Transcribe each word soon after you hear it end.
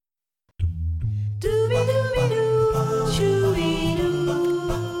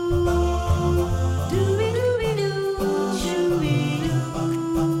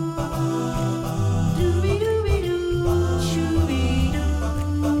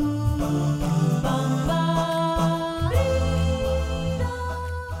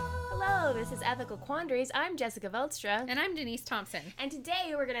Boundaries. I'm Jessica Veldstra. And I'm Denise Thompson. And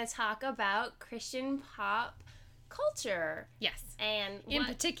today we're going to talk about Christian pop culture. Yes. And in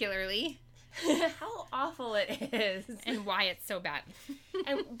particularly... how awful it is. And why it's so bad.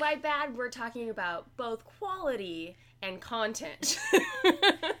 And by bad, we're talking about both quality and content.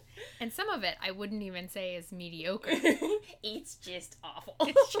 And some of it I wouldn't even say is mediocre. It's just awful.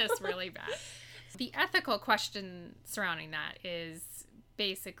 It's just really bad. The ethical question surrounding that is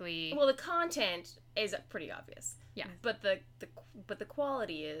basically... Well, the content is pretty obvious. Yeah. But the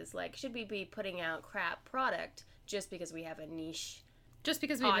quality is, like, should we be putting out crap product just because we have a niche just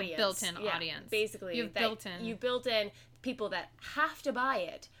because we have audience? A built-in Yeah, audience. Basically, you've built in people that have to buy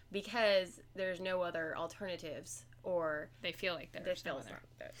it because there's no other alternatives, or they feel like there's no other.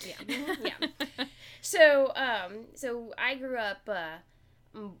 Yeah. So I grew up,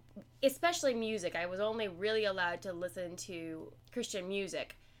 especially music. I was only really allowed to listen to Christian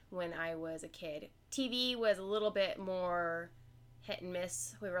music when I was a kid. TV was a little bit more hit and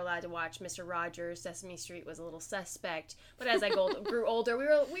miss. We were allowed to watch Mr. Rogers. Sesame Street was a little suspect. But as I grew older,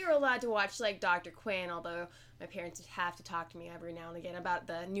 we were allowed to watch, like, Dr. Quinn, although my parents would have to talk to me every now and again about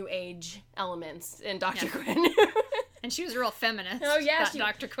the new age elements in Dr. Quinn. And she was a real feminist. Oh, yeah.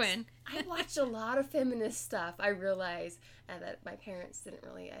 Dr. Quinn. I watched a lot of feminist stuff, I realize, that my parents didn't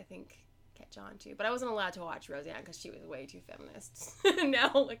really, I think, catch on to. But I wasn't allowed to watch Roseanne because she was way too feminist.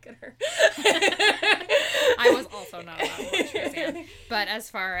 Now look at her. I was also not allowed to watch Roseanne. But as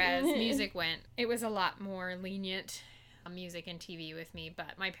far as music went, it was a lot more lenient music and TV with me.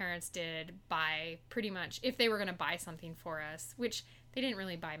 But my parents did buy pretty much, if they were going to buy something for us, which they didn't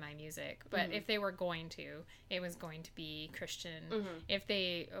really buy my music, but if they were going to, it was going to be Christian. If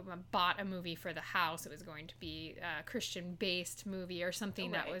they bought a movie for the house, it was going to be a Christian-based movie or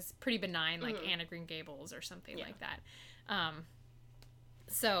something that was pretty benign, like Anne of Green Gables or something like that.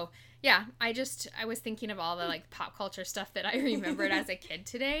 So, yeah, I was thinking of all the, like, pop culture stuff that I remembered as a kid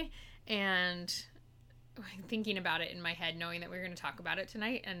today, and thinking about it in my head, knowing that we were going to talk about it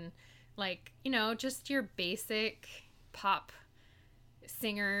tonight, and, like, you know, just your basic pop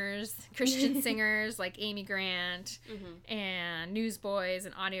singers, Christian singers like Amy Grant and Newsboys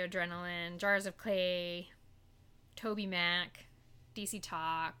and Audio Adrenaline, Jars of Clay, Toby Mac, DC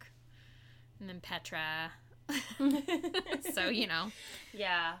Talk, and then Petra. So, you know.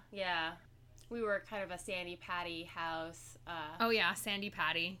 Yeah. We were kind of a Sandy Patty house. Oh, yeah, Sandy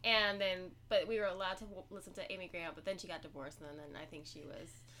Patty. But we were allowed to listen to Amy Grant, but then she got divorced, and then I think she was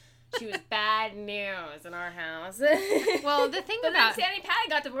bad news in our house. Well, the thing about... Then Sandy Patty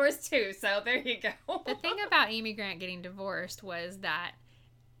got divorced too, so there you go. The thing about Amy Grant getting divorced was that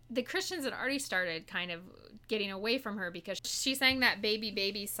the Christians had already started kind of getting away from her because she sang that Baby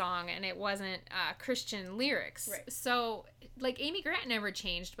Baby song and it wasn't Christian lyrics. Right. So, like, Amy Grant never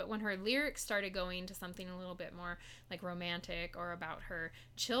changed, but when her lyrics started going to something a little bit more, like, romantic or about her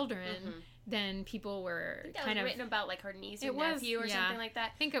children, then people were kind of... written about, like, her niece or nephew or something like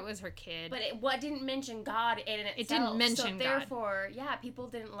that. I think it was her kid. But it didn't mention God in itself. It didn't mention God. So, therefore, people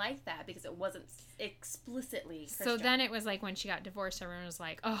didn't like that because it wasn't explicitly Christian. So then it was like when she got divorced, everyone was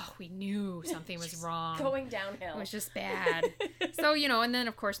like, oh, we knew something was wrong. Going downhill. It was just bad. So, you know, and then,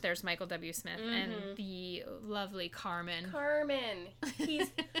 of course, there's Michael W. Smith and the lovely Carmen. He's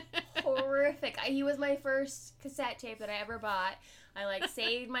horrific. He was my first cassette tape that I ever bought. I, like,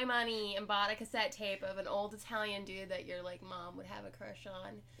 saved my money and bought a cassette tape of an old Italian dude that your, like, mom would have a crush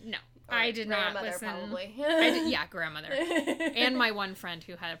on. No, I did not listen. Probably. Grandmother. And my one friend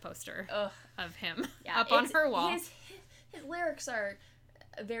who had a poster of him up on her wall. His lyrics are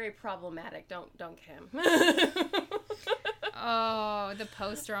very problematic. Don't get him. Oh, the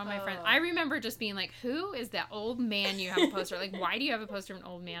poster on my friend. I remember just being like, who is that old man you have a poster? Like, why do you have a poster of an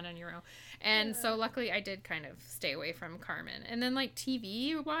old man on your own? And so luckily I did kind of stay away from Carmen. And then, like,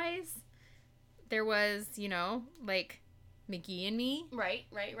 TV-wise, there was, you know, like, McGee and Me. Right.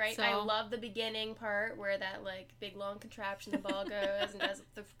 So, I love the beginning part where that, like, big long contraption the ball goes and does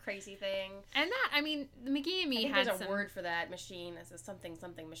the crazy thing. And that, I mean, the McGee and Me had there's a word for that machine. It's a something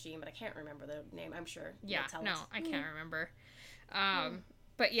machine, but I can't remember the name. I'm sure. Yeah, no, I can't remember.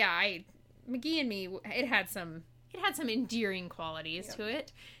 But yeah, McGee and Me, it had some endearing qualities to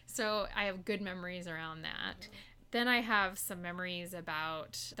it. So I have good memories around that. Then I have some memories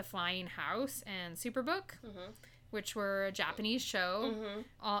about The Flying House and Superbook, which were a Japanese show,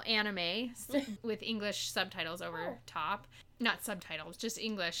 all anime with English subtitles over top. Not subtitles, just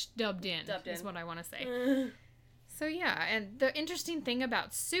English dubbed in is what I want to say. So yeah, and the interesting thing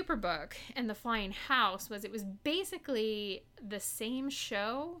about Superbook and The Flying House was it was basically the same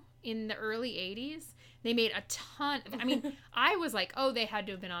show in the early 80s. They made a ton. I mean, I was like, oh, they had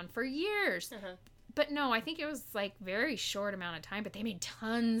to have been on for years. But no, I think it was like very short amount of time, but they made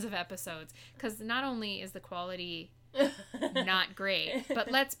tons of episodes because not only is the quality not great, but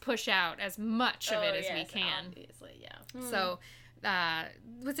let's push out as much of it as we can. Obviously, yeah. So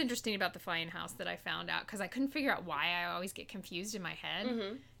what's interesting about the Flying House that I found out, because I couldn't figure out why I always get confused in my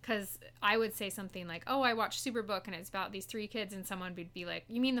head, because I would say something like, oh, I watched Superbook and it's about these 3 kids, and someone would be like,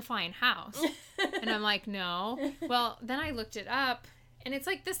 you mean the Flying House? And I'm like, no. Well, then I looked it up and it's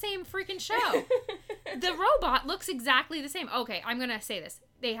like the same freaking show. The robot looks exactly the same. Okay, I'm gonna say this.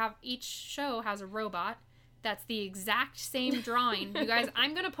 Each show has a robot that's the exact same drawing. You guys,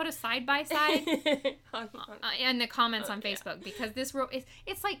 I'm going to put a side-by-side in the comments on Facebook, because this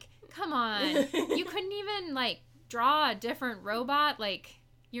it's like, come on. You couldn't even, like, draw a different robot. Like,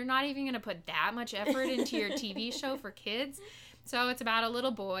 you're not even going to put that much effort into your TV show for kids. So it's about a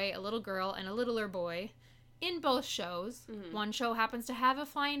little boy, a little girl, and a littler boy in both shows. One show happens to have a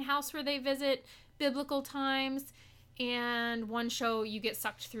flying house where they visit biblical times, and one show you get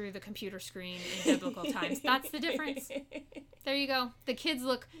sucked through the computer screen in biblical times. That's the difference. There you go. The kids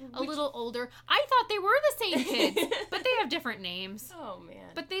look a little older. I thought they were the same kids, but they have different names. Oh,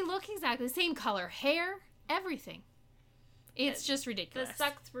 man. But they look exactly the same color, hair, everything. It's just ridiculous. The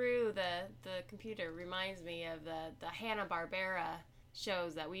suck through the computer reminds me of the Hanna-Barbera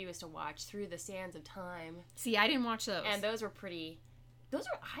shows that we used to watch, Through the Sands of Time. See, I didn't watch those. And those were pretty...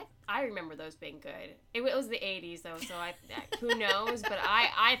 I remember those being good. It was the 80s, though, so who knows? But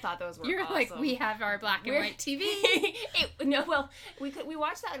I thought those were You're awesome. like, we have our black and white TV. We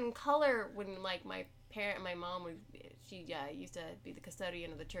watched that in color when, like, my mom she used to be the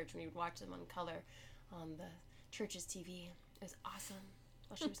custodian of the church, and we would watch them on color on the church's TV. It was awesome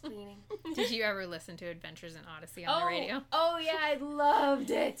while she was cleaning. Did you ever listen to Adventures in Odyssey on the radio? Oh yeah, I loved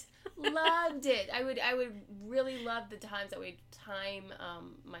it. Loved it. I would really love the times that we'd time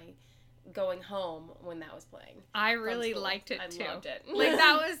my going home when that was playing. I really liked it too. I loved it.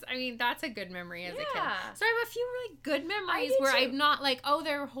 Like that's a good memory as a kid. So I have a few really good memories where I'm not like, oh,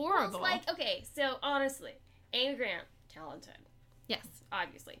 they're horrible. Well, it's like, okay, so honestly, Amy Grant, talented. Yes.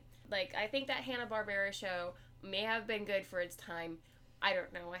 Obviously. Like, I think that Hanna-Barbera show may have been good for its time. I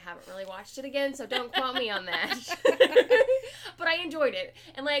don't know. I haven't really watched it again, so don't quote me on that. But I enjoyed it.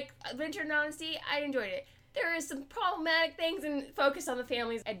 And, like, Adventure in Odyssey, I enjoyed it. There is some problematic things and focus on the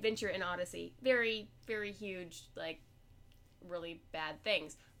family's adventure in Odyssey. Very, very huge, like, really bad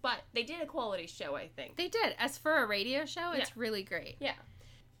things. But they did a quality show, I think. They did. As for a radio show, it's really great. Yeah.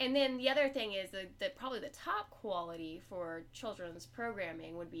 And then the other thing is that probably the top quality for children's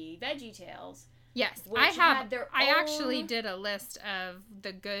programming would be VeggieTales. Yes, I actually did a list of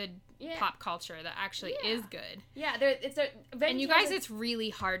the good pop culture that actually is good. Yeah, and you guys, it's really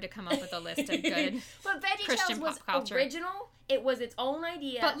hard to come up with a list of good but Christian was pop culture. Original. It was its own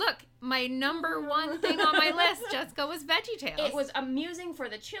idea. But look, my number one thing on my list, Jessica, was VeggieTales. It was amusing for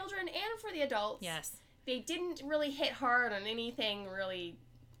the children and for the adults. Yes. They didn't really hit hard on anything really...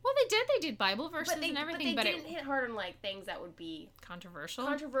 Well, they did. They did Bible verses and everything, but they didn't hit hard on, like, things that would be...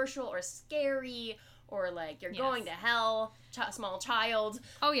 Controversial or scary, or, like, you're going to hell, small child.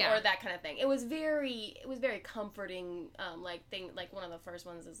 Oh, yeah. Or that kind of thing. It was very comforting, like, one of the first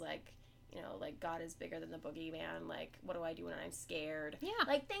ones is, like, you know, like, God is bigger than the boogeyman, like, what do I do when I'm scared? Yeah.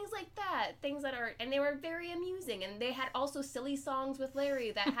 Like, things like that. Things that are... And they were very amusing, and they had also silly songs with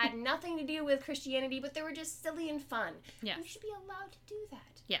Larry that had nothing to do with Christianity, but they were just silly and fun. Yes. You should be allowed to do that.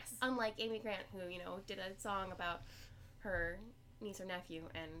 Yes. Unlike Amy Grant, who, you know, did a song about her niece or nephew,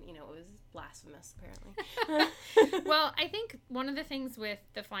 and, you know, it was blasphemous, apparently. Well, I think one of the things with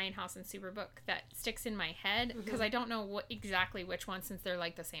the Flying House and Superbook that sticks in my head, because I don't know exactly which one, since they're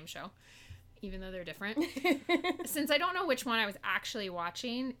like the same show, even though they're different. Since I don't know which one I was actually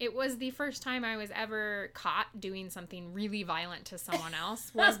watching, it was the first time I was ever caught doing something really violent to someone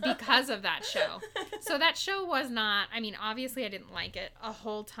else was because of that show. So that show was not, I mean, obviously I didn't like it a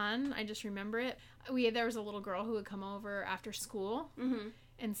whole ton. I just remember it. There was a little girl who would come over after school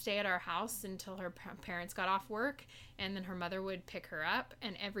and stay at our house until her parents got off work, and then her mother would pick her up,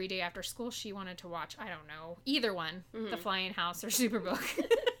 and every day after school she wanted to watch, I don't know, either one, The Flying House or Superbook.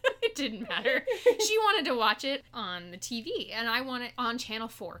 It didn't matter. She wanted to watch it on the TV, and I wanted on Channel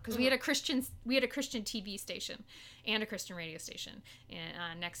 4 because we had a Christian TV station and a Christian radio station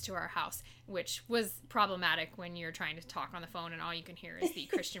next to our house, which was problematic when you're trying to talk on the phone and all you can hear is the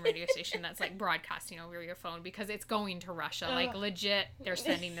Christian radio station that's like broadcasting over your phone because it's going to Russia. Like legit, they're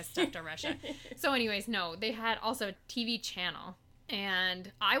sending this stuff to Russia. So anyways, no, they had also a TV channel,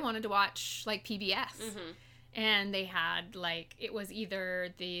 and I wanted to watch like PBS. And they had, like, it was either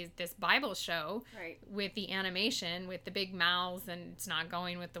this Bible show Right. with the animation, with the big mouths, and it's not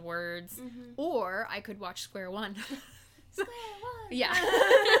going with the words, or I could watch Square One. Square One. Yeah.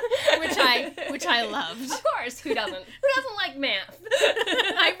 which I loved. Of course, who doesn't? Who doesn't like math?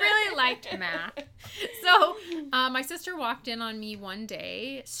 I really liked math. So, my sister walked in on me one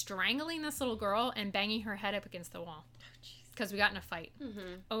day, strangling this little girl and banging her head up against the wall. Because we got in a fight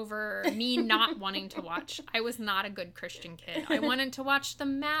over me not wanting to watch. I was not a good Christian kid. I wanted to watch the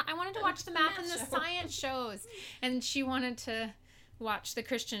math. I wanted to watch the math and the science shows, and she wanted to watch the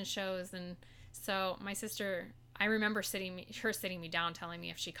Christian shows. And so my sister, I remember her sitting me down, telling me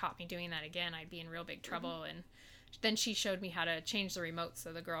if she caught me doing that again, I'd be in real big trouble. And then she showed me how to change the remote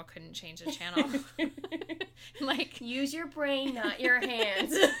so the girl couldn't change the channel. Like, use your brain, not your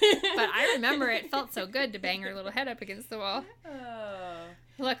hands. But I remember it felt so good to bang her little head up against the wall. Oh.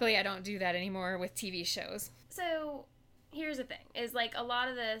 Luckily, I don't do that anymore with TV shows. So, here's the thing, is like a lot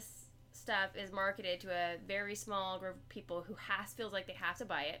of this stuff is marketed to a very small group of people who feels like they have to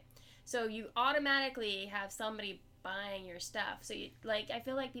buy it. So you automatically have somebody buying your stuff. So you, like, I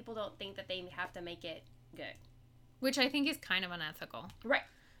feel like people don't think that they have to make it good. Which I think is kind of unethical. Right.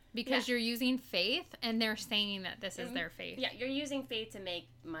 Because you're using faith, and they're saying that this is their faith. Yeah, you're using faith to make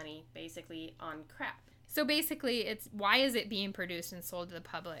money, basically, on crap. So basically, it's, why is it being produced and sold to the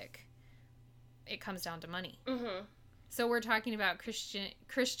public? It comes down to money. Mm-hmm. So we're talking about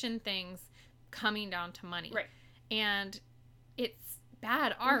Christian things coming down to money. Right. And it's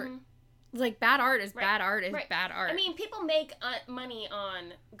bad art. Mm-hmm. Like, bad art is bad art is bad art. I mean, people make money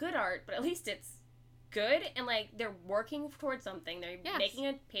on good art, but at least it's good, and like they're working towards something. They're making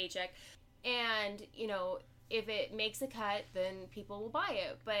a paycheck, and you know, if it makes a cut, then people will buy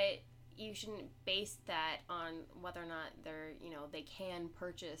it. But you shouldn't base that on whether or not they can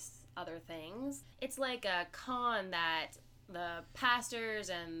purchase other things. It's like a con that the pastors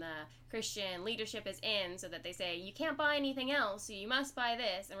and the Christian leadership is in, so that they say you can't buy anything else, so you must buy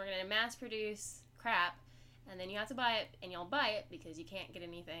this, and we're going to mass produce crap, and then you have to buy it, and you'll buy it because you can't get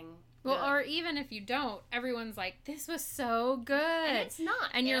anything. Well, or even if you don't, everyone's like, this was so good. And it's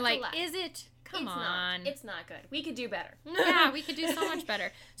not. And you're like, is it? Come on. It's not good. We could do better. Yeah, we could do so much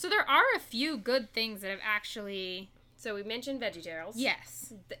better. So there are a few good things that have actually... So we mentioned VeggieTales.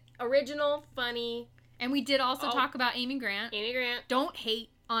 Yes. The original, funny. And we did also talk about Amy Grant. Amy Grant. Don't hate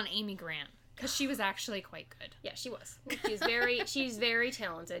on Amy Grant, because she was actually quite good. Yeah, she was. She's very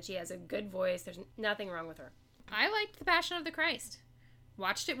talented. She has a good voice. There's nothing wrong with her. I liked The Passion of the Christ.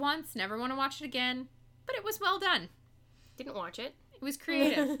 Watched it once, never want to watch it again, but it was well done. Didn't watch it. It was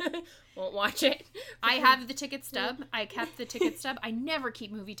creative. Won't watch it. I have the ticket stub. I kept the ticket stub. I never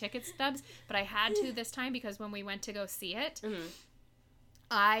keep movie ticket stubs, but I had to this time because when we went to go see it,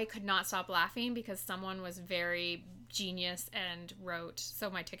 I could not stop laughing because someone was very genius and wrote, so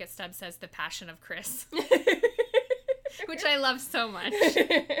my ticket stub says The Passion of Chris, which I love so much.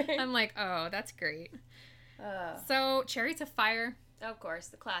 I'm like, oh, that's great. So, Chariots of Fire. Of course,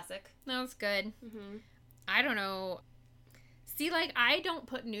 the classic. That was good. Mm-hmm. I don't know. See, like, I don't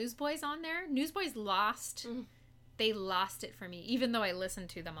put Newsboys on there. Newsboys lost. Mm-hmm. They lost it for me, even though I listened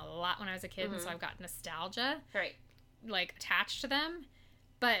to them a lot when I was a kid, and so I've got nostalgia, like, attached to them.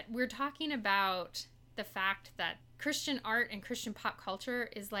 But we're talking about the fact that Christian art and Christian pop culture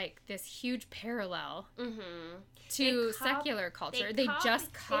is, like, this huge parallel to secular culture. They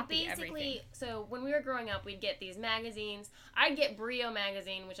just copy everything. So when we were growing up, we'd get these magazines. I'd get Brio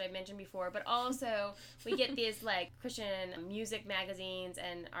magazine, which I mentioned before, but also we get these, like, Christian music magazines,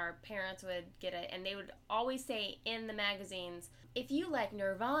 and our parents would get it, and they would always say in the magazines, if you like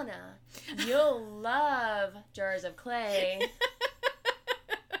Nirvana, you'll love Jars of Clay,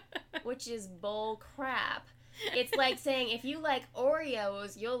 which is bull crap. It's like saying, if you like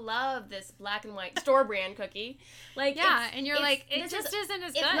Oreos, you'll love this black and white store brand cookie. Like, yeah, and you're like, it just isn't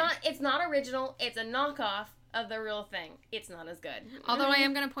as good. It's not original. It's a knockoff of the real thing. It's not as good. Although I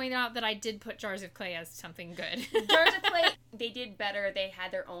am going to point out that I did put Jars of Clay as something good. Jars of Clay, they did better. They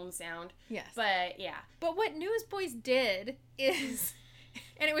had their own sound. Yes. But, yeah. But what Newsboys did is...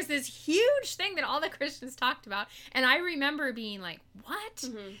 And it was this huge thing that all the Christians talked about. And I remember being like, what?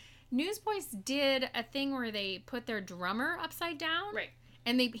 Mm-hmm. Newsboys did a thing where they put their drummer upside down. Right.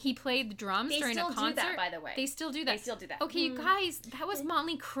 And he played the drums during a concert. They still do that, by the way. They still do that. Okay, you Mm-hmm. guys, that was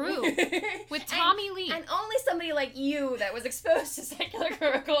Motley Crue with Tommy Lee. And only somebody like you that was exposed to secular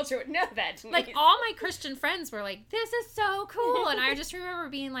culture would know that. Like, all my Christian friends were like, this is so cool. And I just remember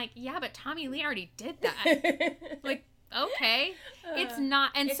being like, yeah, but Tommy Lee already did that. Like, okay. It's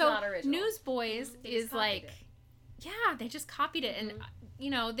not. And it's so not original. Newsboys is like, yeah, they just copied it. And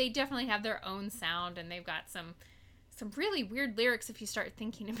they definitely have their own sound, and they've got some really weird lyrics if you start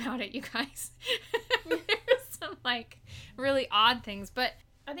thinking about it, you guys. There's some, like, really odd things, but...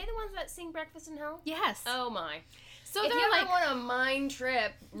 Are they the ones that sing Breakfast in Hell? Yes. Oh, my. So if they're you like... ever want a mind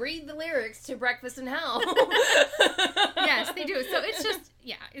trip, read the lyrics to Breakfast in Hell. Yes, they do. So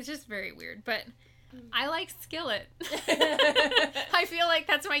it's just very weird, but... I like Skillet. I feel like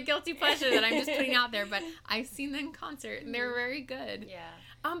that's my guilty pleasure that I'm just putting out there, but I've seen them in concert, and they're very good. Yeah.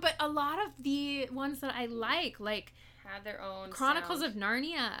 But a lot of the ones that I like have their own Chronicles sound. of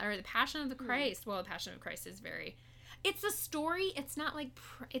Narnia or The Passion of the Christ. Well, The Passion of the Christ is very... It's a story. It's not like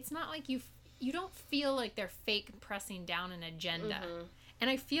you don't feel like they're fake pressing down an agenda. Mm-hmm. And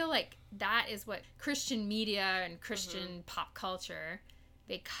I feel like that is what Christian media and Christian pop culture,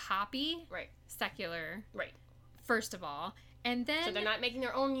 they copy secular, first of all. And then... So they're not making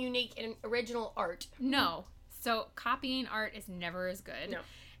their own unique and original art. No. So copying art is never as good. No.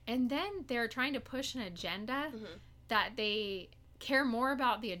 And then they're trying to push an agenda that they care more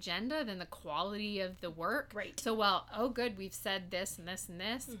about the agenda than the quality of the work. Right. So, good, we've said this and this and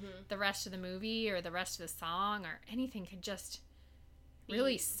this. The rest of the movie or the rest of the song or anything could just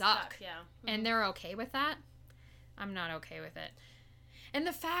really suck. Yeah. And they're okay with that. I'm not okay with it. And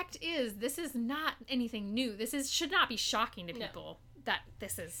the fact is, this is not anything new. Should not be shocking to people that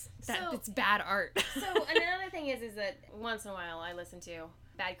it's bad art. So another thing is that once in a while I listen to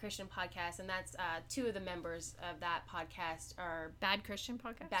Bad Christian Podcast, and that's two of the members of that podcast are... Bad Christian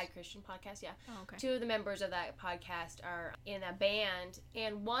Podcast? Bad Christian Podcast, yeah. Oh, okay. Two of the members of that podcast are in a band,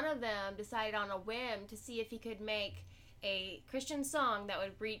 and one of them decided on a whim to see if he could make a Christian song that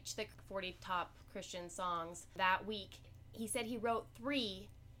would reach the 40 top Christian songs that week. He said he wrote 3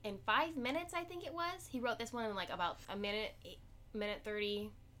 in 5 minutes, I think it was. He wrote this one in like about a minute 30,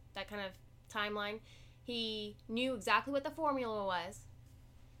 that kind of timeline. He knew exactly what the formula was.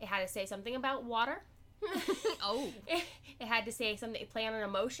 It had to say something about water. Oh. It had to say something, play on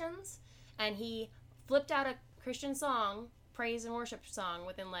emotions. And he flipped out a Christian song, praise and worship song,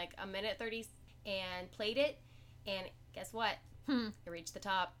 within like a minute 30 and played it. And guess what? It reached the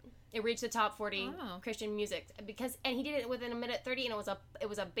top. It reached the top 40 Christian music and he did it within a minute 30, and it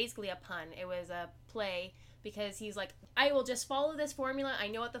was basically a pun. It was a play because he's like, I will just follow this formula. I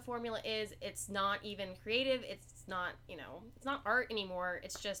know what the formula is. It's not even creative. It's not, it's not art anymore.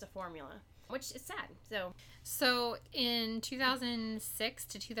 It's just a formula, which is sad. So in 2006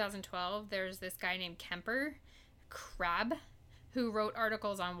 to 2012, there's this guy named Kemper Crab who wrote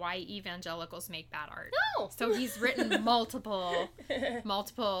articles on why evangelicals make bad art. Oh! So he's written multiple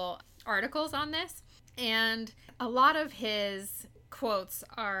articles on this. And a lot of his quotes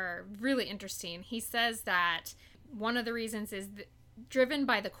are really interesting. He says that one of the reasons is driven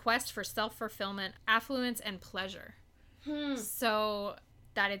by the quest for self-fulfillment, affluence, and pleasure. So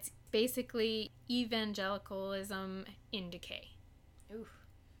that it's basically evangelicalism in decay. Oof.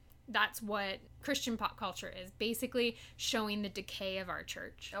 That's what Christian pop culture is, basically showing the decay of our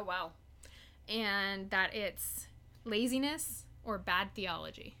church. Oh, wow. And that it's laziness or bad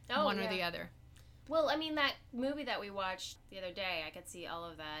theology, one or the other. Well, I mean, that movie that we watched the other day, I could see all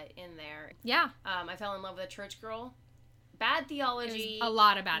of that in there. Yeah. I fell in love with a church girl. Bad theology. A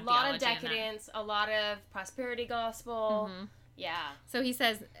lot of bad theology. A lot of decadence. A lot of prosperity gospel. Mm-hmm. Yeah. So he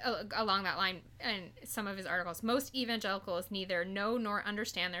says, along that line, in some of his articles, most evangelicals neither know nor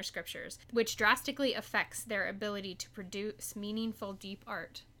understand their scriptures, which drastically affects their ability to produce meaningful, deep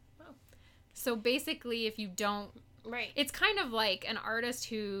art. Oh. So basically, if you don't... Right. It's kind of like an artist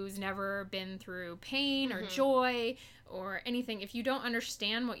who's never been through pain or joy or anything. If you don't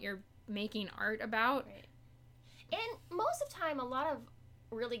understand what you're making art about... Right. And most of the time, a lot of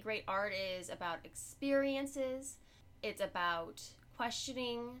really great art is about experiences. It's about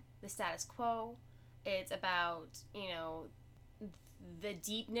questioning the status quo. It's about, the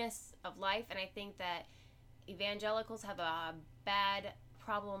deepness of life. And I think that evangelicals have a bad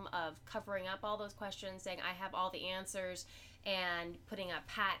problem of covering up all those questions, saying, I have all the answers, and putting a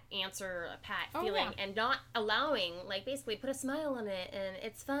pat feeling, and not allowing, basically put a smile on it, and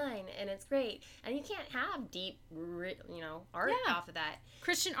it's fine, and it's great. And you can't have deep, art off of that.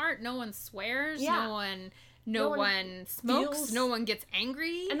 Christian art, no one swears, yeah. No one smokes, feels, no one gets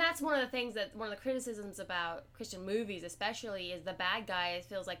angry. And that's one of the criticisms about Christian movies especially, is the bad guy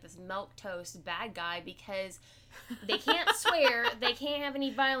feels like this milquetoast bad guy because they can't swear, they can't have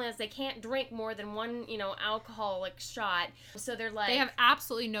any violence, they can't drink more than one, alcoholic shot. So they're like, they have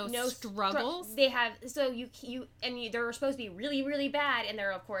absolutely no struggles. They have, so they're supposed to be really, really bad, and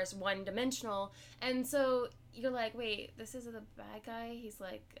they're of course one-dimensional. And so you're like, wait, this is the bad guy? He's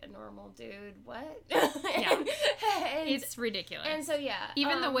like a normal dude. What? Yeah. It's ridiculous. And so, yeah.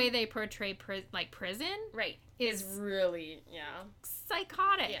 Even the way they portray prison. Right. Is really,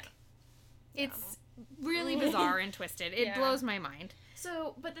 psychotic. Yeah. It's really bizarre and twisted. It blows my mind.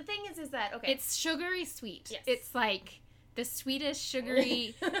 So, but the thing is that, okay. It's sugary sweet. Yes. It's like the sweetest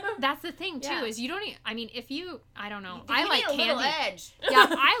sugary. That's the thing, too, is you don't I don't know. I like candy. Little edge. Yeah,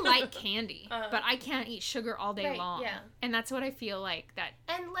 I like candy, but I can't eat sugar all day long. Yeah. And that's what I feel like that.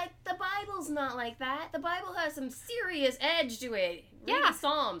 And, like, the Bible's not like that. The Bible has some serious edge to it. Read Yeah. the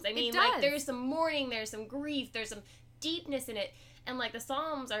Psalms. I mean, like, there's some mourning, there's some grief, there's some deepness in it. And, like, the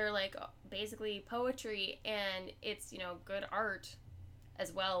Psalms are, like, basically poetry, and it's, good art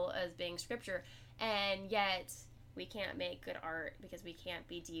as well as being scripture. And yet, we can't make good art because we can't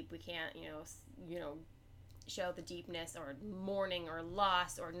be deep. We can't, show the deepness or mourning or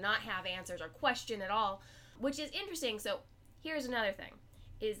loss or not have answers or question at all, which is interesting. So, here's another thing.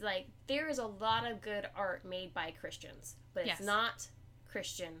 Is, like, there is a lot of good art made by Christians, but it's not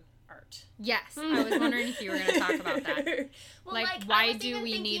Christian art. Yes, I was wondering if you were going to talk about that. Well, like why do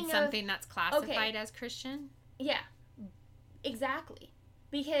we need something that's classified as Christian? Yeah, exactly.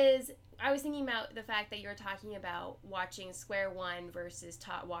 Because I was thinking about the fact that you were talking about watching Square One versus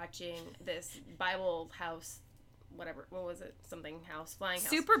watching this Bible House, whatever, what was it? Something House, Flying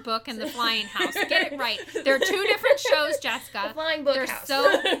House. Superbook and the Flying House. Get it right. They're two different shows, Jessica. The Flying Book They're House.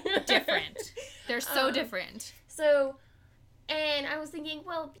 so different. They're so different. So, and I was thinking,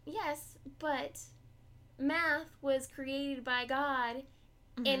 well, yes, but math was created by God,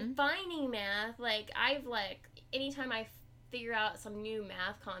 and finding math, anytime I figure out some new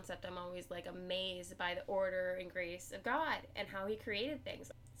math concept, I'm always, amazed by the order and grace of God and how he created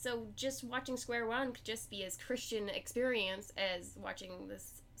things. So just watching Square One could just be as Christian experience as watching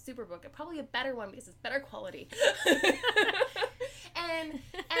this Superbook. Probably a better one because it's better quality. and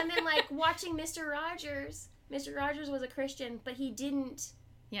then, watching Mr. Rogers. Mr. Rogers was a Christian, but he didn't...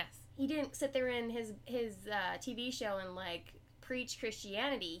 Yes. He didn't sit there in his TV show and, preach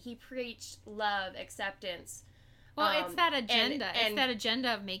Christianity. He preached love, acceptance. Well, it's that agenda. It's that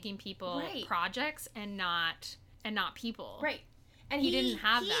agenda of making people projects and not people. Right. And he didn't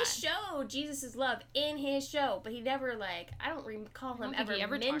have that. He showed Jesus' love in his show, but he never, I don't recall him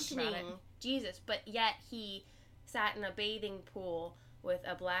ever mentioning Jesus, but yet he sat in a bathing pool with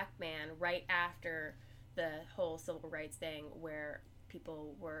a black man right after the whole civil rights thing where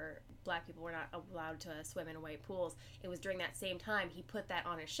black people were not allowed to swim in white pools. It was during that same time he put that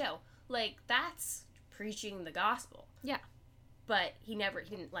on his show. That's preaching the gospel. Yeah. But he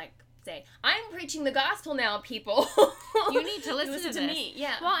didn't say, I'm preaching the gospel now, people. You need to listen to me.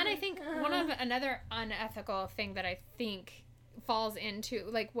 Yeah. Well, and I think another unethical thing that I think falls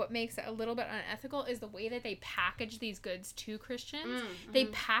into, what makes it a little bit unethical is the way that they package these goods to Christians. Mm-hmm. They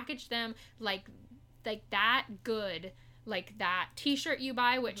package them like that good, like that t-shirt you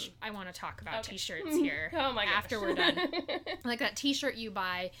buy, which I want to talk about t-shirts here after we're done. Like that t-shirt you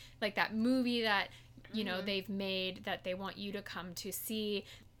buy, like that movie that, they've made that they want you to come to see.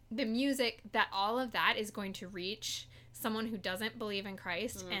 The music, that all of that is going to reach someone who doesn't believe in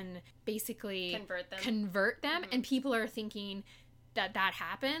Christ and basically convert them. And people are thinking that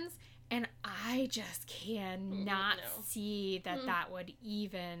happens. And I just cannot see that would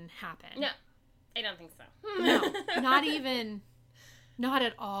even happen. No, I don't think so. No, not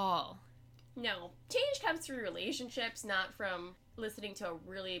at all. No. Change comes through relationships, not from listening to a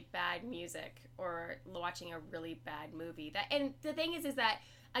really bad music or watching a really bad movie. And the thing is that,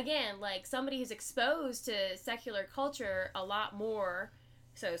 again, somebody who's exposed to secular culture a lot more,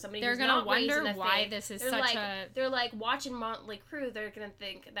 so somebody they're who's gonna not wonder raised in why faith, this is they're watching Motley Crue, they're gonna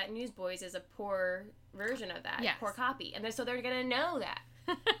think that Newsboys is a poor version of that, poor copy, and so they're gonna know that.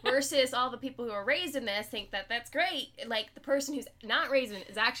 Versus all the people who are raised in this think that that's great. The person who's not raised in it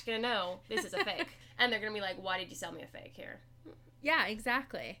is actually gonna know this is a fake, and they're gonna be like, "Why did you sell me a fake here?" Yeah,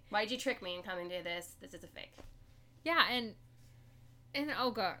 exactly. Why did you trick me and come into this? This is a fake. Yeah, and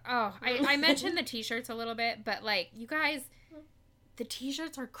oh god, I mentioned the t-shirts a little bit, but you guys, the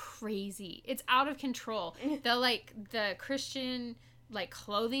t-shirts are crazy. It's out of control. The Christian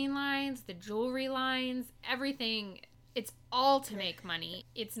clothing lines, the jewelry lines, everything. It's all to make money.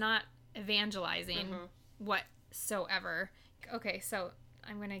 It's not evangelizing whatsoever. Okay, so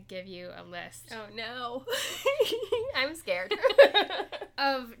I'm going to give you a list Oh, no. I'm scared.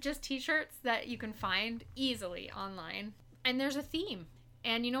 of just t-shirts that you can find easily online. And there's a theme.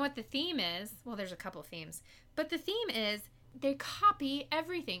 And you know what the theme is? Well, there's a couple themes. But the theme is they copy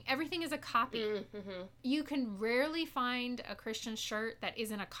everything. Everything is a copy. Mm-hmm. You can rarely find a Christian shirt that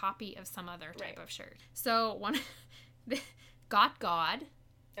isn't a copy of some other type Right. of shirt. So one, Got God,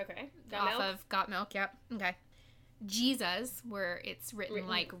 Okay. off of Got Milk. Yep. Okay. Jesus, where it's written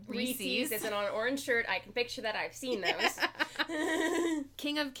like Reese's. It's an orange shirt. I can picture that. I've seen those.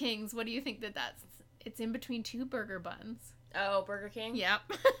 King of Kings. What do you think that's? It's in between two burger buns. Oh, Burger King? Yep.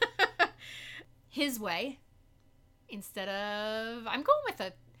 His Way. Instead of, I'm going with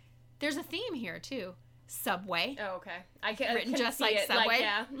there's a theme here too. Subway. Oh, okay. I can Written I just see like it. Subway.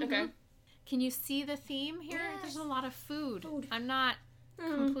 Yeah. Okay. Mhm. Can you see the theme here? Yes. There's a lot of food. Food. I'm not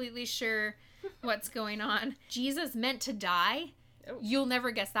completely sure what's going on. Jesus meant to die. Oh. You'll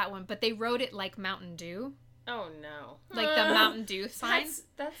never guess that one, but they wrote it like Mountain Dew. Oh, no. Like the Mountain Dew sign.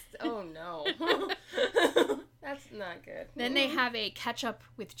 That's oh, no. That's not good. Then they have a ketchup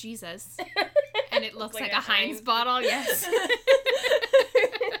with Jesus, and it looks like a Heinz Heinz bottle. Yes.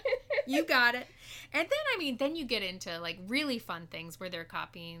 You got it. And then you get into like really fun things where they're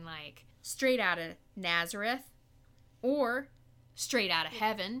copying like Straight Outta Nazareth or Straight Outta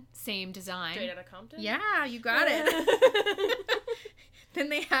Heaven, same design. Straight Outta Compton? Yeah, you got it. Then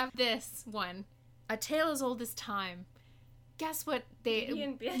they have this one, A Tale as Old as Time. Guess what they... Beauty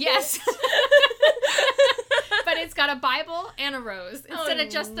and Beast? Yes. But it's got a Bible and a rose. Instead of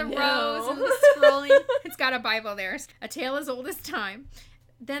just the rose and the scrolling, it's got a Bible there. A Tale as Old as Time.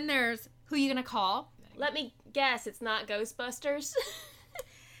 Then there's Who You Gonna Call? Let me guess, it's not Ghostbusters?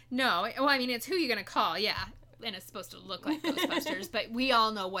 No, well, I mean, it's Who You Gonna Call, yeah. And it's supposed to look like Ghostbusters, but we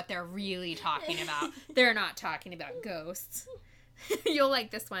all know what they're really talking about. They're not talking about ghosts. You'll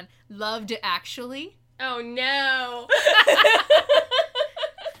like this one. Loved Actually. Oh, no.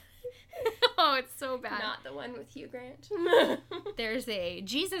 Oh, it's so bad. Not the one with Hugh Grant. There's a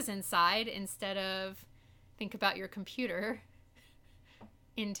Jesus Inside instead of Think About Your Computer.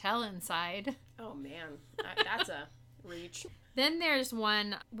 Intel Inside. Oh, man. That's a reach. Then there's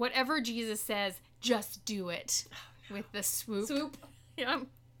one, Whatever Jesus Says, Just Do It. With the swoop. Swoop. Yeah.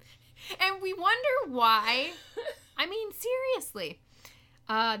 And we wonder why. I mean, seriously.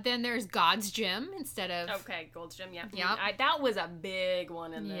 Then there's God's Gym instead of... Okay, Gold's Gym, yeah. Yep. That was a big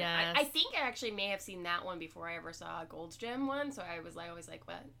one in there. Yes. I think I actually may have seen that one before I ever saw a Gold's Gym one, so I was like, always like,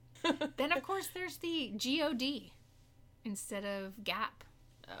 what? Then, of course, there's the G-O-D instead of Gap.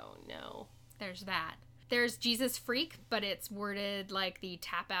 Oh, no. There's that. There's Jesus Freak, but it's worded like the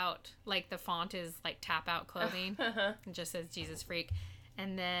tap out, like the font is like tap out clothing. It just says Jesus Freak.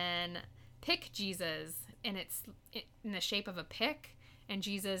 And then Pick Jesus, and it's in the shape of a pick, and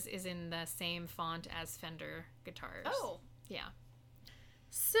Jesus is in the same font as Fender guitars. Oh. Yeah.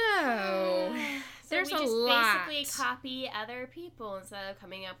 So there's we a just lot. basically copy other people instead of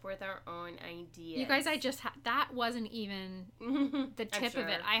coming up with our own ideas. You guys, that wasn't even the tip of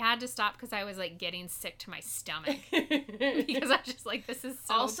it. I had to stop because I was like getting sick to my stomach because I was just like, this is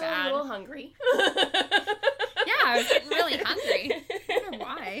so also bad. a little hungry. Yeah, I was getting really hungry. I don't know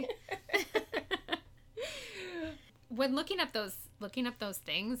why. When looking up those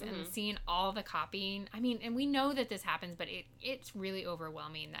things and seeing all the copying, I mean, and we know that this happens, but it's really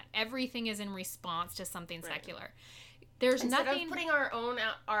overwhelming that everything is in response to something secular. There's Instead nothing of putting our own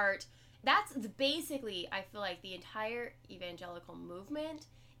art. That's basically, I feel like the entire evangelical movement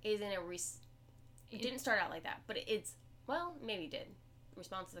is in it didn't start out like that, but it's, well, maybe it did.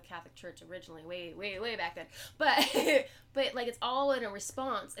 Response to the Catholic Church originally, way back then. But like it's all in a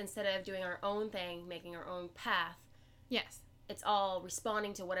response instead of doing our own thing, making our own path. Yes. It's all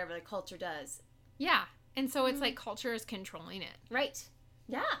responding to whatever the culture does. Yeah. And so it's like culture is controlling it. Right.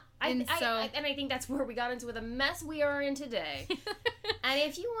 Yeah. And I think that's where we got into the mess we are in today. And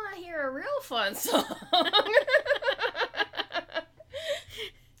if you want to hear a real fun song,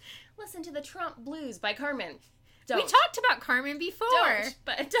 listen to the Trump Blues by Carmen. Don't. We talked about Carmen before.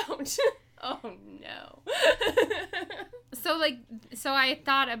 Don't. Oh, no. So I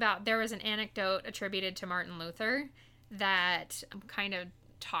thought about, there was an anecdote attributed to Martin Luther that kind of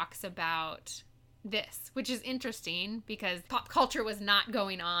talks about this, which is interesting because pop culture was not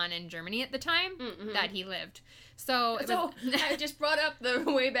going on in Germany at the time that he lived. So I just brought up the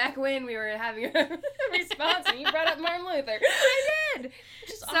way back when we were having a response and you brought up Martin Luther. I did.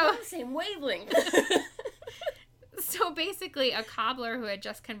 Just all on the same wavelength. So basically, a cobbler who had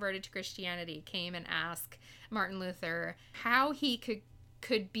just converted to Christianity came and asked Martin Luther how he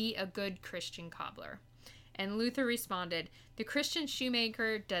could be a good Christian cobbler. And Luther responded, "The Christian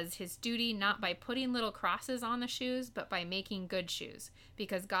shoemaker does his duty not by putting little crosses on the shoes, but by making good shoes,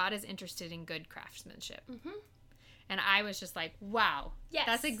 because God is interested in good craftsmanship." Mm-hmm. And I was just like, wow. Yes.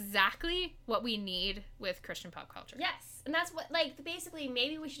 That's exactly what we need with Christian pop culture. Yes. And that's what, like, basically,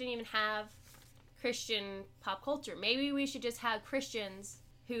 maybe we shouldn't even have Christian pop culture. Maybe we should just have Christians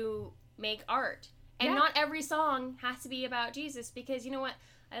who make art. And not every song has to be about Jesus, because, you know what?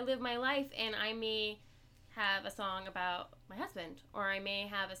 I live my life, and I may have a song about my husband, or I may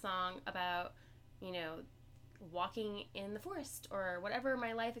have a song about, you know, walking in the forest, or whatever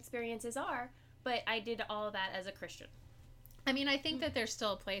my life experiences are. But I did all of that as a Christian. I mean, I think that there's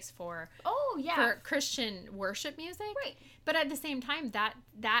still a place for Christian worship music. Right. But at the same time,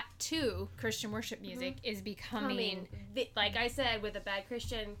 that too, Christian worship music, is becoming... like I said, with a bad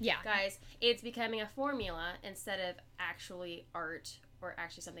Christian, guys, it's becoming a formula instead of actually art, or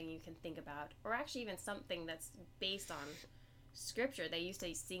actually something you can think about, or actually even something that's based on scripture. They used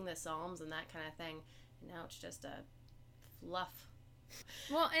to sing the Psalms and that kind of thing. And now it's just a fluff.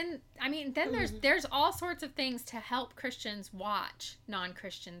 Well, and I mean, then there's all sorts of things to help Christians watch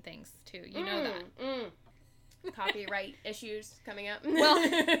non-Christian things too. You know that. Copyright issues coming up. Well,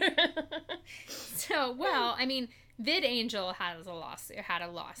 I mean, VidAngel had a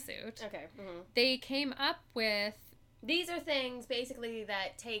lawsuit. Okay. Mm-hmm. They came up with... These are things basically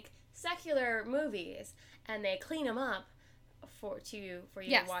that take secular movies and they clean them up for you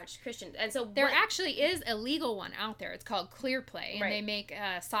to watch Christian. And so there actually is a legal one out there. It's called ClearPlay, and they make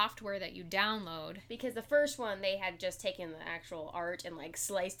software that you download. Because the first one, they had just taken the actual art and like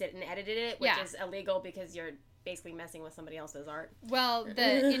sliced it and edited it, which is illegal because you're basically messing with somebody else's art. Well,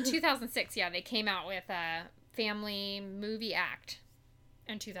 in 2006, they came out with a Family Movie Act.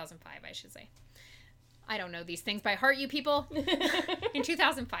 In 2005, I should say. I don't know these things by heart, you people. In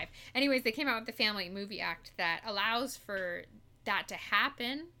 2005. Anyways, they came out with the Family Movie Act that allows for that to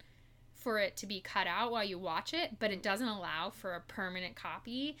happen, for it to be cut out while you watch it, but it doesn't allow for a permanent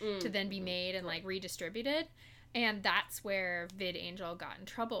copy to then be made and like redistributed. And that's where VidAngel got in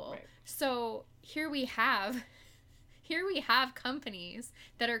trouble. Right. So here we have companies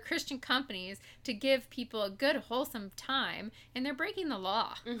that are Christian companies to give people a good, wholesome time, and they're breaking the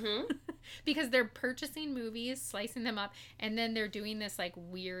law. Mm-hmm. Because they're purchasing movies, slicing them up, and then they're doing this like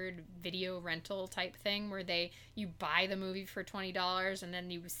weird video rental type thing where you buy the movie for $20 and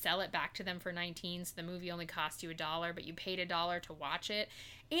then you sell it back to them for $19, so the movie only cost you $1, but you paid $1 to watch it.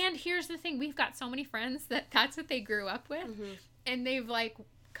 And here's the thing, we've got so many friends that's what they grew up with, and they've like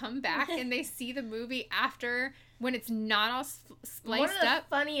come back and they see the movie after, when it's not all spliced up. One of the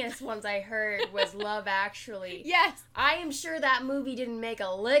funniest ones I heard was Love Actually. Yes. I am sure that movie didn't make a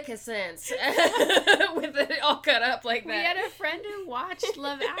lick of sense with it all cut up like that. We had a friend who watched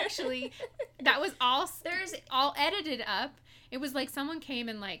Love Actually that was all edited up. It was like someone came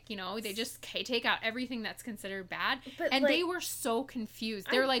and like, you know, they just take out everything that's considered bad. And like, they were so confused.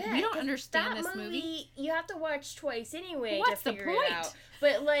 They were like, we don't understand this movie. You have to watch twice anyway. What's to the point? It out.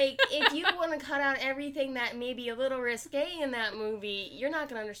 But like, if you want to cut out everything that may be a little risque in that movie, you're not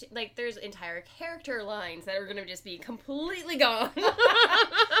going to understand. Like, there's entire character lines that are going to just be completely gone.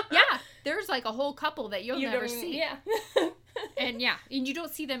 Yeah. There's like a whole couple that you'll never see. Yeah. And you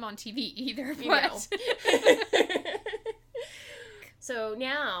don't see them on TV either. But... So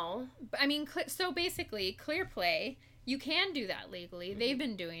now, I mean, so basically, ClearPlay, you can do that legally. Mm-hmm. They've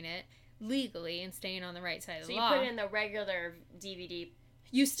been doing it legally and staying on the right side of the law. So you put in the regular DVD.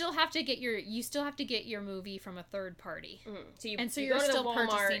 You still have to get your movie from a third party. Mm-hmm. So you're still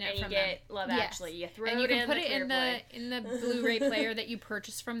purchasing it from them. You get Love Actually. You throw and you can put it in the Blu-ray player that you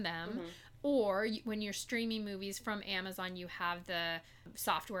purchase from them. Mm-hmm. Or when you're streaming movies from Amazon, you have the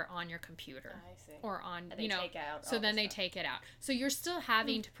software on your computer. I see. Or on, and take out so then they take it out. So you're still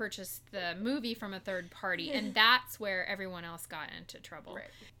having to purchase the movie from a third party, and that's where everyone else got into trouble.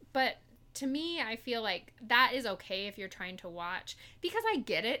 Right. But to me, I feel like that is okay if you're trying to watch, because I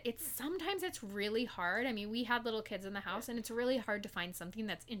get it. Sometimes it's really hard. I mean, we had little kids in the house, and it's really hard to find something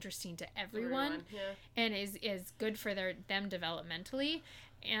that's interesting to everyone. And is good for them developmentally.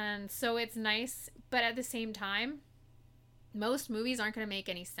 And so it's nice, but at the same time, most movies aren't going to make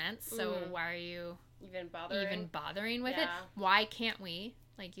any sense. So why are you even bothering with it? Why can't we,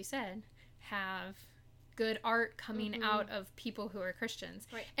 like you said, have good art coming out of people who are Christians?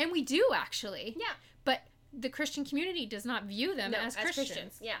 Right. And we do, actually. Yeah. But the Christian community does not view them as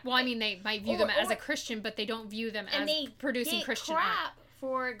Christians. Yeah. Well, I mean, they might view them as a Christian, but they don't view them as producing Christian art.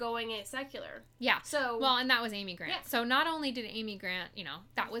 for going it secular. Yeah. So well, and that was Amy Grant. Yeah. So not only did Amy Grant,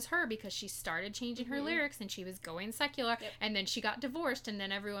 that was her because she started changing her lyrics and she was going secular, and then she got divorced, and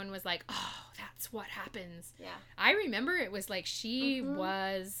then everyone was like, oh, that's what happens. Yeah. I remember it was like she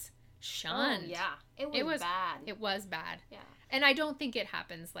was shunned. Oh, yeah. It was bad. It was bad. Yeah. And I don't think it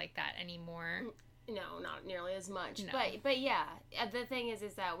happens like that anymore. No, not nearly as much. No. But yeah, the thing is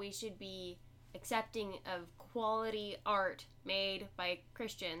that we should be accepting of quality art made by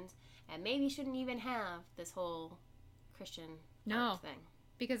Christians, and maybe shouldn't even have this whole Christian art thing.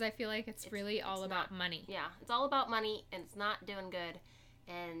 Because I feel like it's really all about money. Yeah, it's all about money, and it's not doing good.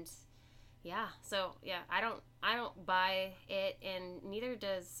 And yeah, so yeah, I don't buy it, and neither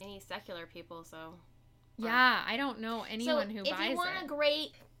does any secular people. So yeah, I don't know anyone who buys it. If you want a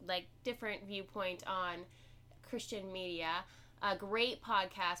great, different viewpoint on Christian media, a great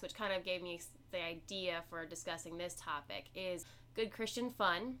podcast, which kind of gave me the idea for discussing this topic, is Good Christian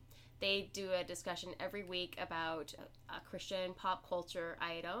Fun. They do a discussion every week about a Christian pop culture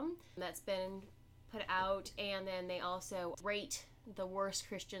item that's been put out, and then they also rate the worst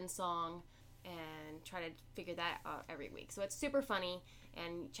Christian song and try to figure that out every week. So it's super funny,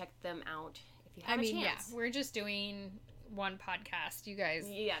 and check them out if you have a chance. Yeah, we're just doing one podcast, you guys.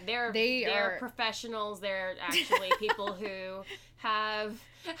 Yeah, they're professionals. They're actually people who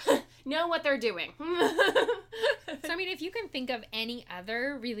know what they're doing. So I mean, if you can think of any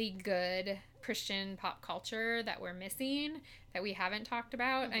other really good Christian pop culture that we're missing that we haven't talked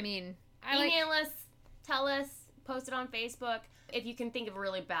about, I mean, email us, tell us, post it on Facebook. If you can think of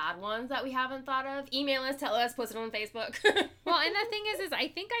really bad ones that we haven't thought of, email us, tell us, post it on Facebook. Well, and the thing is I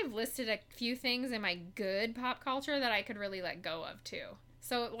think I've listed a few things in my good pop culture that I could really let go of too.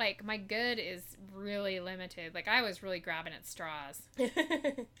 So, my good is really limited. I was really grabbing at straws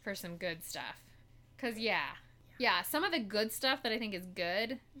for some good stuff. Because, yeah, some of the good stuff that I think is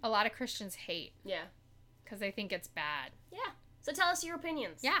good, a lot of Christians hate. Yeah. Because they think it's bad. Yeah. So tell us your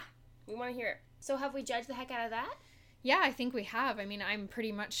opinions. Yeah. We want to hear it. So have we judged the heck out of that? Yeah, I think we have. I mean, I'm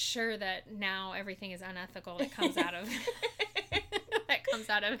pretty much sure that now everything is unethical that comes out of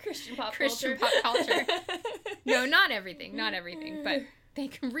Christian pop culture. No, not everything, but they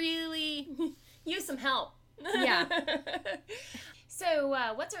can really use some help. Yeah. So,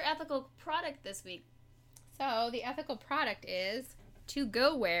 what's our ethical product this week? So, the ethical product is To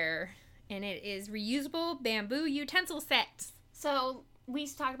Go Wear, and it is reusable bamboo utensil sets. So, we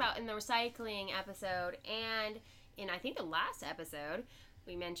talked about in the recycling episode, and in I think the last episode,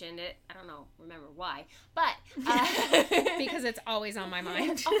 we mentioned it. I don't remember why, but because it's always on my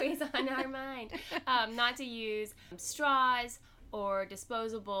mind. Always on our mind. Not to use straws or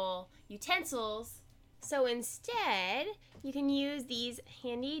disposable utensils. So instead, you can use these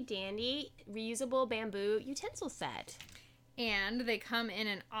handy dandy reusable bamboo utensil set. And they come in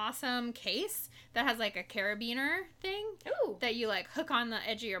an awesome case that has a carabiner thing. Ooh. That you hook on the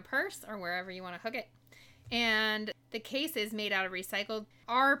edge of your purse or wherever you want to hook it. And the case is made out of recycled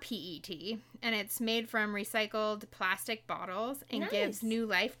rPET, and it's made from recycled plastic bottles and gives new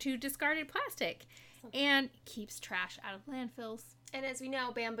life to discarded plastic and keeps trash out of landfills. And as we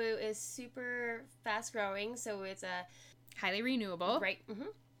know, bamboo is super fast growing, so it's a highly renewable. Right. Mm-hmm.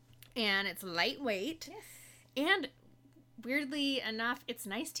 And it's lightweight. Yes. And weirdly enough, it's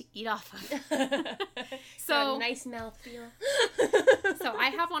nice to eat off of. So got a nice mouthfeel. So I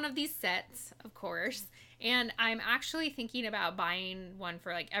have one of these sets, of course, and I'm actually thinking about buying one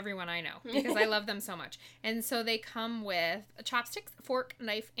for everyone I know because I love them so much. And so they come with a chopstick, fork,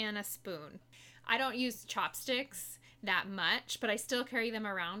 knife, and a spoon. I don't use chopsticks that much, but I still carry them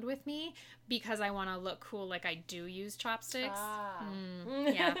around with me because I want to look cool like I do use chopsticks.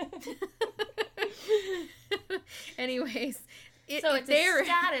 Yeah. Anyways, it's a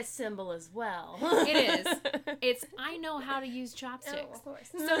status symbol as well. It is. I know how to use chopsticks. Oh, of course.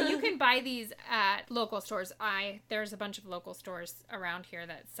 So you can buy these at local stores. There's a bunch of local stores around here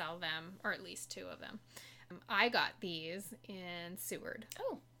that sell them, or at least 2 of them. I got these in Seward.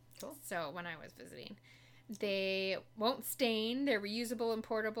 Oh, cool. So when I was visiting. They won't stain. They're reusable and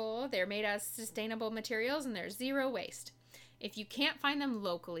portable. They're made out of sustainable materials, and there's 0 waste. If you can't find them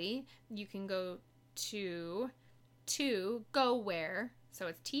locally, you can go to Go Wear. So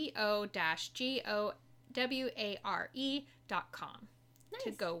it's TO-GOWARE.com. Nice.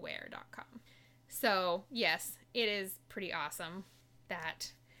 ToGoWear.com. So, yes, it is pretty awesome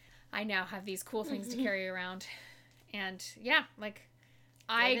that I now have these cool things to carry around. And yeah,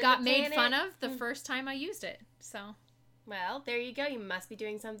 I got made fun of the first time I used it. So, well, there you go. You must be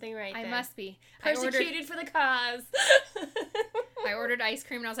doing something right. I must be Persecuted for the cause. I ordered ice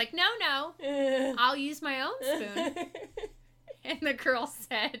cream and I was like, no, I'll use my own spoon. And the girl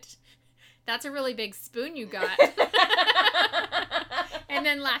said, "That's a really big spoon you got." And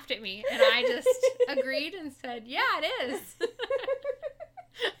then laughed at me. And I just agreed and said, "Yeah, it is."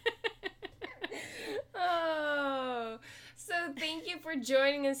 Oh, so thank you for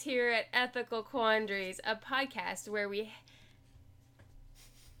joining us here at Ethical Quandaries, a podcast where we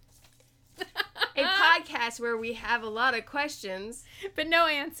have a lot of questions, but no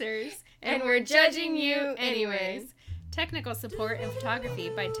answers. And we're judging you anyways. Technical support and photography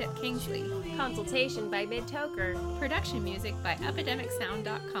by Tip Kingsley. Consultation by Mid Toker. Production music by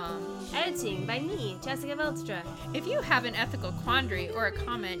epidemicsound.com. Editing by me, Jessica Veldstra. If you have an ethical quandary or a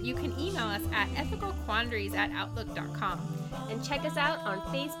comment, you can email us at ethicalquandaries@outlook.com. And check us out on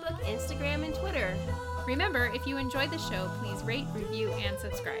Facebook, Instagram, and Twitter. Remember, if you enjoyed the show, please rate, review, and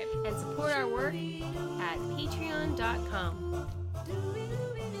subscribe. And support our work at patreon.com.